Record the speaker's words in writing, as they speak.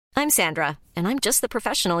I'm Sandra, and I'm just the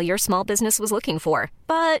professional your small business was looking for.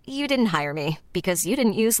 But you didn't hire me because you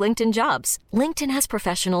didn't use LinkedIn Jobs. LinkedIn has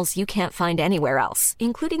professionals you can't find anywhere else,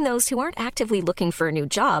 including those who aren't actively looking for a new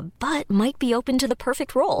job, but might be open to the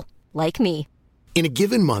perfect role, like me. In a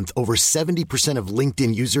given month, over 70% of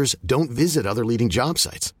LinkedIn users don't visit other leading job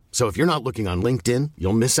sites. So if you're not looking on LinkedIn,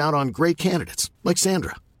 you'll miss out on great candidates like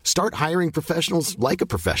Sandra. Start hiring professionals like a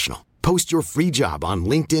professional. Post your free job on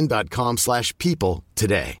linkedin.com/people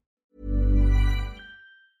today.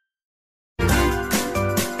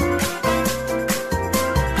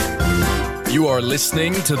 You are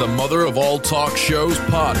listening to the Mother of All Talk Shows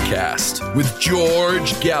podcast with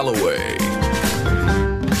George Galloway.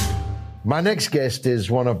 My next guest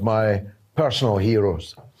is one of my personal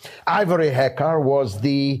heroes. Ivory Hecker was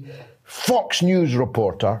the Fox News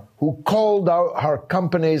reporter who called out her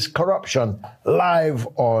company's corruption live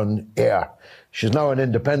on air. She's now an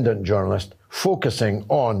independent journalist focusing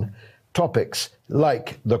on topics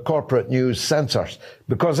like the corporate news censors.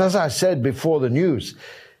 Because as I said before the news,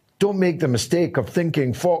 don't make the mistake of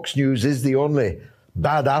thinking Fox News is the only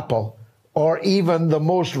bad apple or even the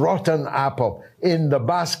most rotten apple in the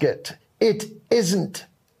basket. It isn't.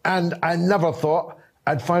 And I never thought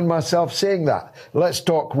I'd find myself saying that. Let's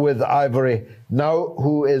talk with Ivory now,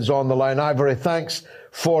 who is on the line. Ivory, thanks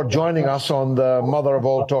for joining us on the Mother of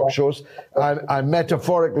All Talk Shows. I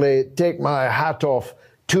metaphorically take my hat off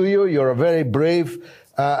to you. You're a very brave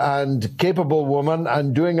and capable woman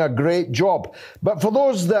and doing a great job. But for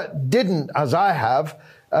those that didn't, as I have,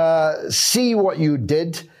 see what you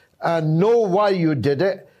did and know why you did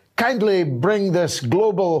it, kindly bring this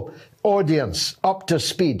global audience up to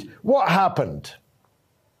speed. What happened?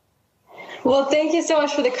 Well, thank you so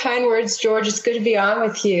much for the kind words, George. It's good to be on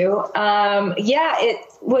with you. It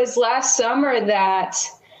was last summer that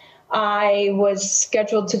I was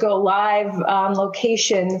scheduled to go live on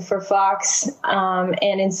location for Fox.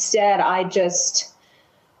 And instead, I just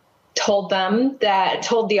told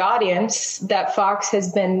the audience that Fox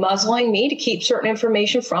has been muzzling me to keep certain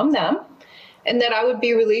information from them, and that I would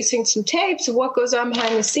be releasing some tapes of what goes on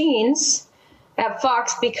behind the scenes at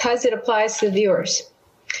Fox because it applies to the viewers.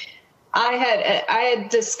 I had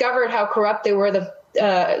discovered how corrupt they were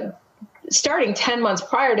starting 10 months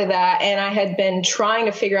prior to that, and I had been trying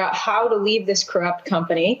to figure out how to leave this corrupt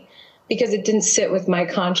company because it didn't sit with my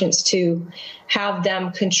conscience to have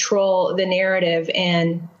them control the narrative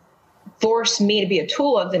and force me to be a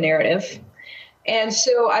tool of the narrative. And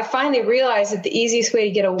so I finally realized that the easiest way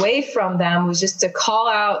to get away from them was just to call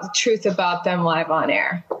out the truth about them live on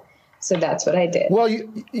air. So that's what I did. Well,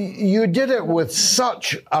 you did it with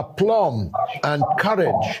such aplomb and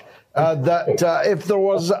courage that if there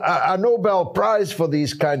was a Nobel Prize for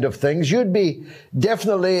these kind of things, you'd be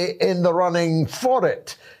definitely in the running for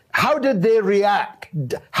it. How did they react?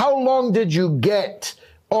 How long did you get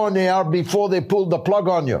on air before they pulled the plug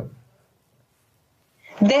on you?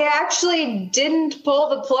 They actually didn't pull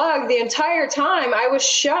the plug the entire time. I was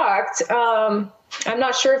shocked. I'm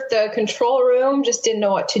not sure if the control room just didn't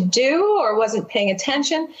know what to do or wasn't paying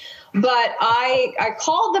attention, but I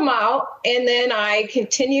called them out, and then I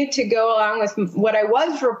continued to go along with what I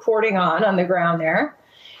was reporting on the ground there.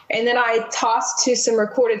 And then I tossed to some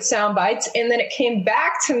recorded sound bites, and then it came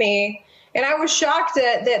back to me. And I was shocked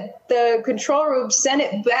that the control room sent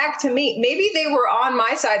it back to me. Maybe they were on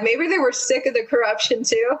my side. Maybe they were sick of the corruption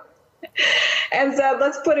too, and said,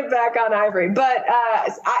 let's put it back on Ivory. But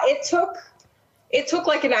it took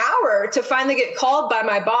like an hour to finally get called by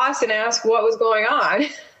my boss and ask what was going on.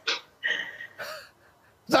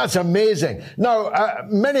 That's amazing. Now,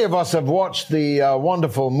 many of us have watched the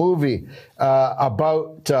wonderful movie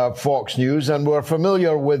about Fox News, and we're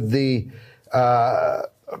familiar with the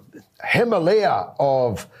Himalaya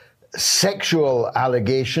of sexual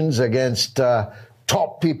allegations against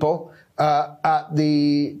top people at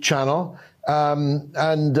the channel.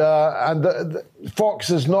 And Fox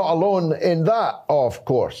is not alone in that, of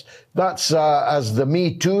course. That's, as the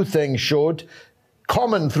Me Too thing showed,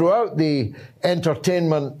 common throughout the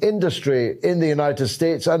entertainment industry in the United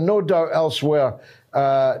States and no doubt elsewhere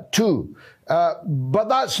too. But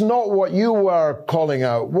that's not what you were calling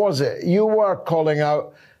out, was it? You were calling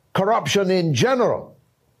out corruption in general.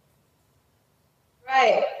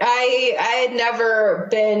 Right. I had never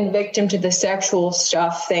been victim to the sexual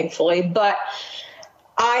stuff, thankfully, but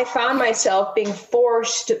I found myself being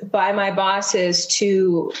forced by my bosses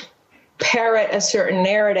to parrot a certain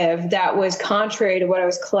narrative that was contrary to what I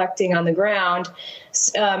was collecting on the ground.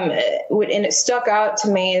 And it stuck out to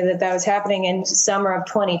me that was happening in summer of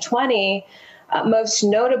 2020, most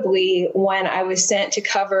notably when I was sent to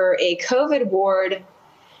cover a COVID ward.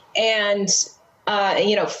 And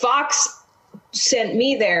Fox sent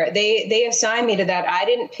me there. They assigned me to that. I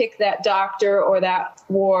didn't pick that doctor or that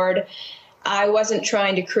ward. I wasn't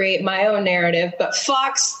trying to create my own narrative, but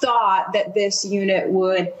Fox thought that this unit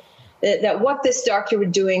that what this doctor was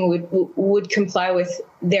doing would comply with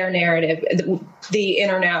their narrative, the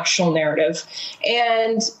international narrative.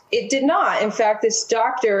 And it did not. In fact, this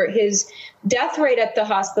doctor, his death rate at the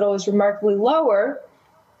hospital was remarkably lower.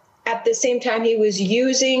 At the same time, he was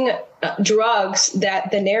using drugs that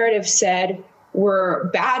the narrative said were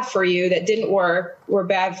bad for you, that didn't work, were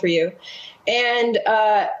bad for you. And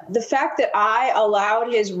the fact that I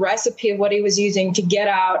allowed his recipe of what he was using to get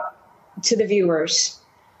out to the viewers,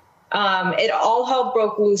 it all hell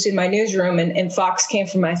broke loose in my newsroom, and Fox came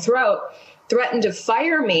for my throat, threatened to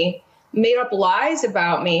fire me, made up lies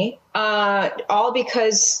about me, all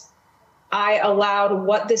because I allowed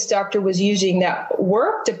what this doctor was using that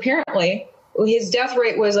worked, apparently. His death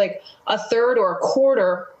rate was like a third or a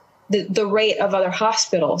quarter the rate of other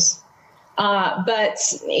hospitals. So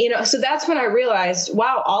that's when I realized,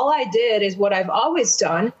 wow, all I did is what I've always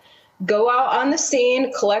done. Go out on the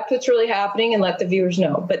scene, collect what's really happening, and let the viewers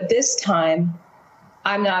know. But this time,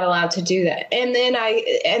 I'm not allowed to do that. And then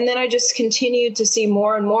I just continued to see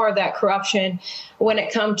more and more of that corruption when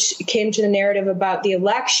it came to the narrative about the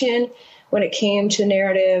election, when it came to the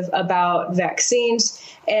narrative about vaccines.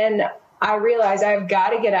 And I realized I've got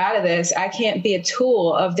to get out of this. I can't be a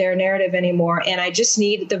tool of their narrative anymore. And I just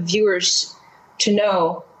need the viewers to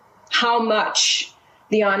know how much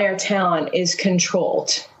the on-air talent is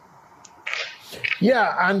controlled.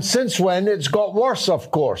 Yeah, and since when it's got worse,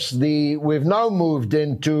 of course. We've now moved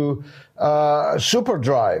into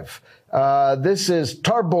Superdrive. This is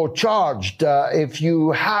turbocharged. If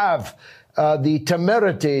you have the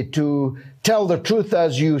temerity to tell the truth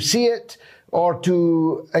as you see it, or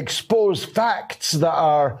to expose facts that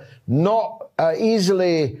are not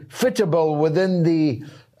easily fittable within the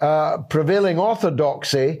prevailing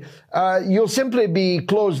orthodoxy, you'll simply be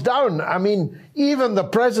closed down. I mean, even the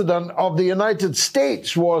president of the United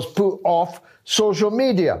States was put off social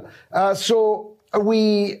media. So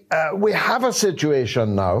we have a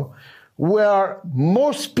situation now where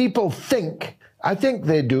most people think, I think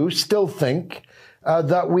they do, still think,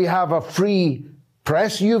 that we have a free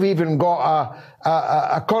press. You've even got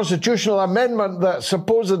a constitutional amendment that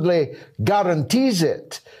supposedly guarantees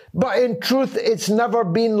it. But in truth, it's never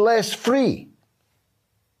been less free.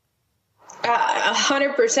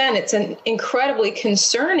 100%. It's incredibly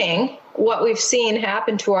concerning what we've seen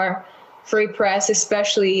happen to our free press,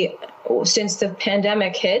 especially since the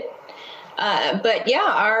pandemic hit. But yeah,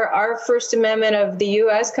 our First Amendment of the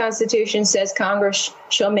U.S. Constitution says Congress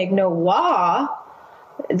shall make no law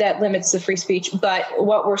that limits the free speech. But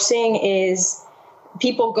what we're seeing is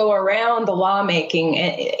people go around the lawmaking.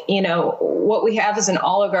 What we have is an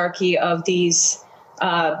oligarchy of these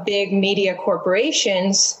big media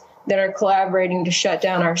corporations that are collaborating to shut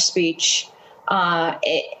down our speech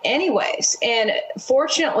anyways. And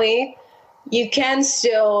fortunately, you can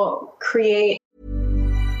still create.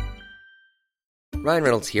 Ryan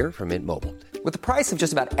Reynolds here from Mint Mobile. With the price of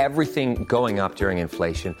just about everything going up during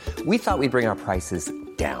inflation, we thought we'd bring our prices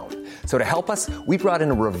down. So to help us, we brought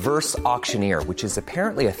in a reverse auctioneer, which is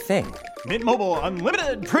apparently a thing. Mint Mobile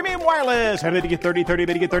Unlimited Premium Wireless. How to get 30, 30,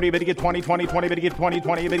 bit to get 30, bit to get 20, 20, 20, bit to get 20,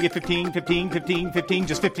 20, bit to get 15, 15, 15, 15,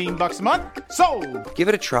 just $15 a month? Sold! Give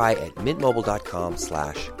it a try at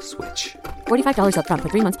mintmobile.com/switch. $45 up front for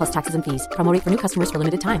 3 months plus taxes and fees. Promo rate for new customers for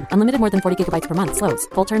limited time. Unlimited more than 40 gigabytes per month. Slows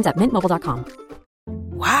full terms at mintmobile.com.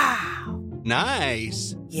 Wow.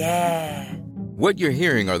 Nice. Yeah. What you're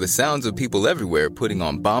hearing are the sounds of people everywhere putting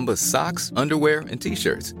on Bombas socks, underwear, and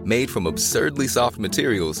T-shirts made from absurdly soft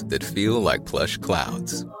materials that feel like plush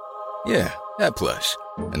clouds. Yeah, that plush.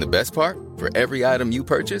 And the best part? For every item you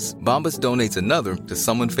purchase, Bombas donates another to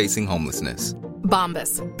someone facing homelessness.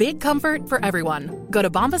 Bombas. Big comfort for everyone. Go to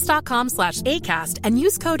bombas.com/ACAST and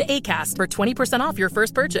use code ACAST for 20% off your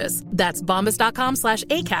first purchase. That's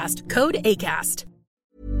bombas.com/ACAST. Code ACAST.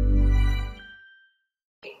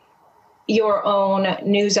 Your own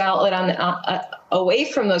news outlet away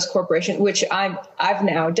from those corporations, which I've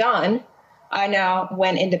now done. I now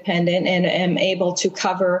went independent and am able to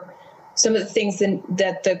cover some of the things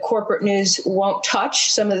that the corporate news won't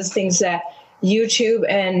touch, some of the things that YouTube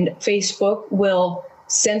and Facebook will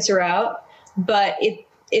censor out. But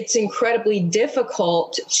it's incredibly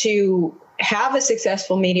difficult to have a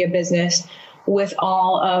successful media business with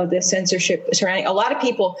all of the censorship surrounding. A lot of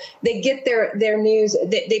people, they get their news,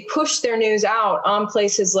 they push their news out on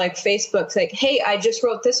places like Facebook. It's like, hey, I just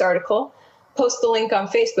wrote this article, post the link on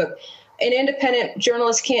Facebook. an independent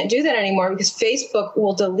journalist can't do that anymore because Facebook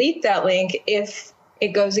will delete that link if it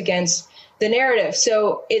goes against the narrative.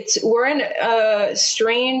 So we're in a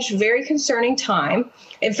strange, very concerning time.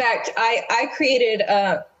 In fact, I created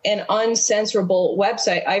an uncensorable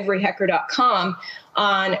website, ivoryhecker.com,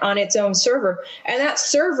 on its own server. And that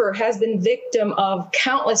server has been victim of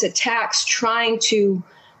countless attacks trying to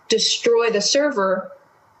destroy the server,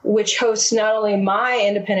 which hosts not only my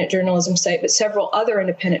independent journalism site, but several other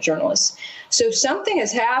independent journalists. So something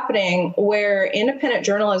is happening where independent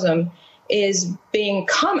journalism is being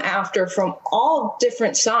come after from all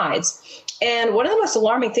different sides. And one of the most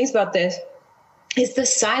alarming things about this is the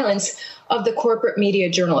silence of the corporate media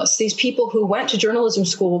journalists, these people who went to journalism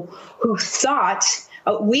school, who thought,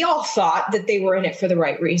 we all thought that they were in it for the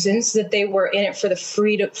right reasons, that they were in it for the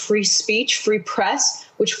free speech, free press,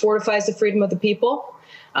 which fortifies the freedom of the people.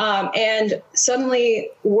 And suddenly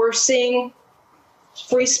we're seeing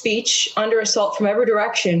free speech under assault from every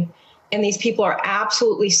direction. And these people are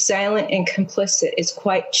absolutely silent and complicit. It's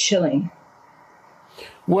quite chilling.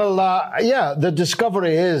 Well, the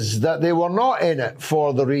discovery is that they were not in it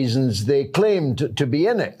for the reasons they claimed to be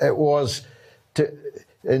in it. It was,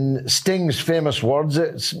 in Sting's famous words,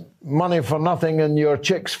 it's money for nothing and your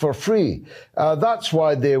chicks for free. That's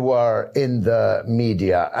why they were in the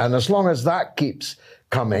media. And as long as that keeps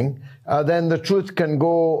coming, then the truth can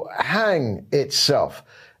go hang itself.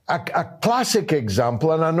 A classic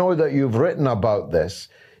example, and I know that you've written about this,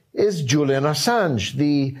 is Julian Assange,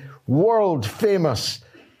 the world-famous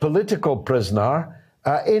political prisoner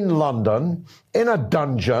in London, in a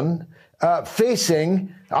dungeon,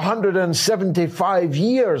 facing 175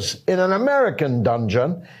 years in an American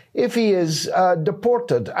dungeon if he is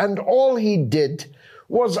deported. And all he did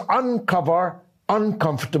was uncover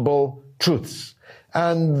uncomfortable truths.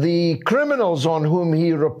 And the criminals on whom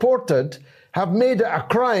he reported have made it a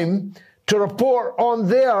crime to report on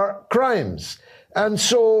their crimes. And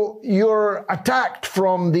so you're attacked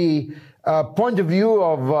from the point of view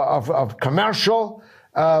of commercial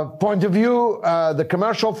point of view, the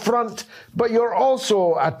commercial front, but you're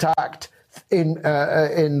also attacked in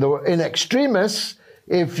extremis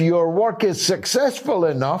if your work is successful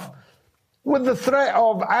enough with the threat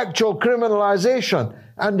of actual criminalization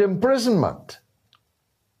and imprisonment.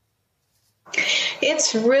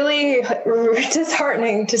 It's really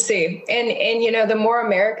disheartening to see. And you know, the more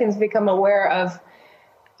Americans become aware of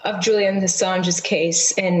Julian Assange's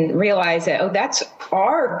case and realize that, oh, that's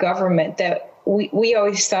our government, that we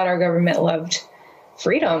always thought our government loved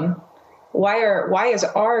freedom. Why is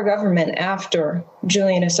our government after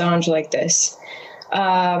Julian Assange like this?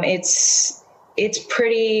 It's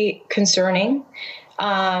pretty concerning.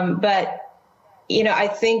 But you know, I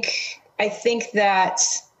think that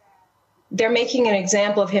they're making an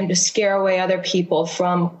example of him to scare away other people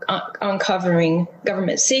from uncovering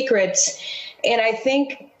government secrets. And I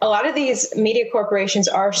think a lot of these media corporations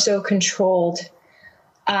are so controlled.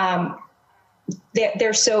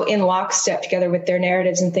 They're so in lockstep together with their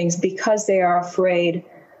narratives and things because they are afraid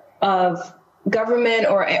of government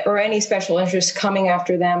or any special interests coming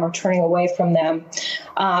after them or turning away from them.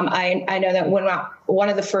 I know that one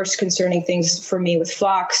of the first concerning things for me with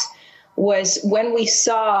Fox was when we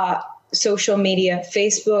saw social media,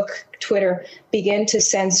 Facebook, Twitter, begin to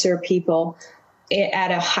censor people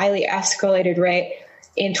at a highly escalated rate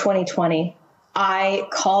in 2020. I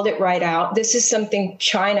called it right out. This is something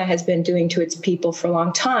China has been doing to its people for a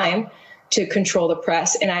long time to control the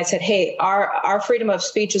press. And I said, hey, our freedom of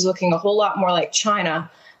speech is looking a whole lot more like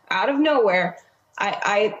China. Out of nowhere,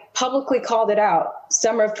 I publicly called it out,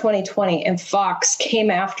 summer of 2020, and Fox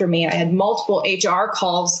came after me. I had multiple HR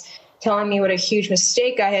calls telling me what a huge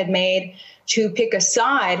mistake I had made to pick a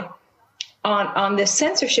side on this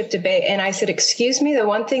censorship debate. And I said, excuse me, the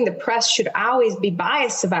one thing the press should always be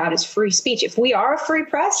biased about is free speech. If we are a free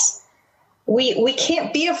press, we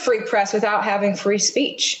can't be a free press without having free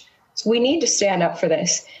speech. So we need to stand up for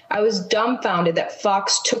this. I was dumbfounded that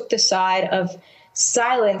Fox took the side of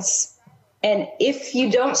silence. And if you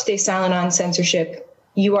don't stay silent on censorship,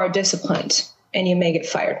 you are disciplined and you may get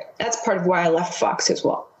fired. That's part of why I left Fox as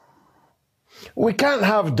well. We can't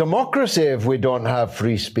have democracy if we don't have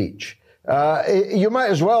free speech. You might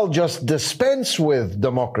as well just dispense with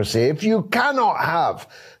democracy. If you cannot have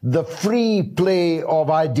the free play of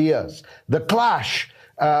ideas, the clash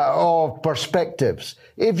of perspectives,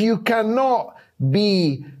 if you cannot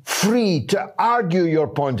be free to argue your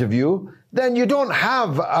point of view, then you don't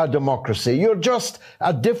have a democracy. You're just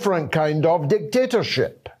a different kind of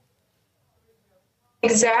dictatorship.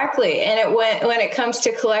 Exactly. And when it comes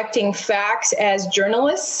to collecting facts as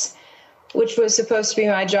journalists, which was supposed to be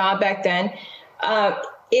my job back then,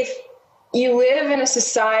 if you live in a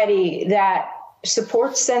society that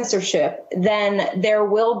supports censorship, then there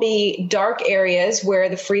will be dark areas where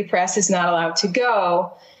the free press is not allowed to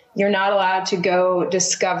go. You're not allowed to go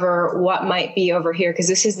discover what might be over here because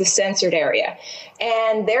this is the censored area.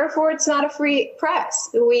 And therefore, it's not a free press.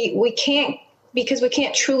 We can't, because we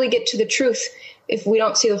can't truly get to the truth if we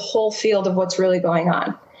don't see the whole field of what's really going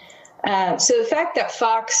on. So the fact that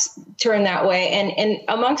Fox turned that way, and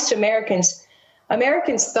amongst Americans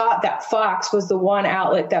thought that Fox was the one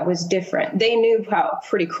outlet that was different. They knew how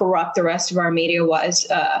pretty corrupt the rest of our media was,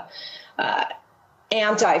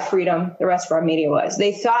 anti-freedom the rest of our media was.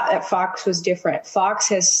 They thought that Fox was different. Fox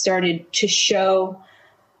has started to show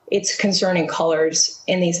its concerning colors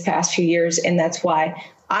in these past few years, and that's why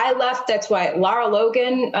I left. That's why Lara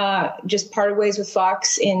Logan just parted ways with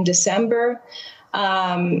Fox in December.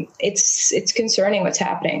 It's concerning what's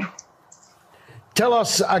happening. Tell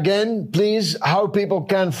us again, please, how people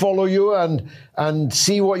can follow you and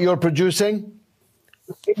see what you're producing.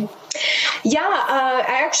 Yeah, I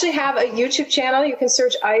actually have a YouTube channel. You can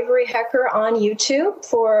search Ivory Hecker on YouTube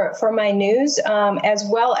for my news, as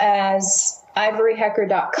well as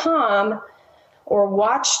ivoryhecker.com or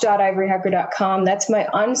watch.ivoryhecker.com. That's my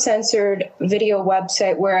uncensored video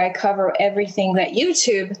website where I cover everything that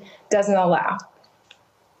YouTube doesn't allow.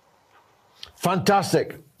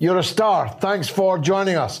 Fantastic. You're a star. Thanks for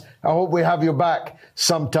joining us. I hope we have you back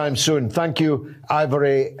sometime soon. Thank you,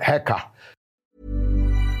 Ivory Hecker.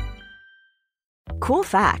 Cool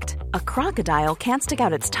fact, a crocodile can't stick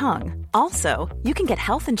out its tongue. Also, you can get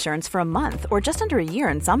health insurance for a month or just under a year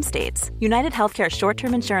in some states. United Healthcare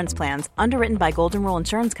short-term insurance plans, underwritten by Golden Rule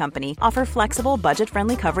Insurance Company, offer flexible,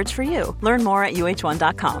 budget-friendly coverage for you. Learn more at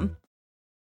uh1.com.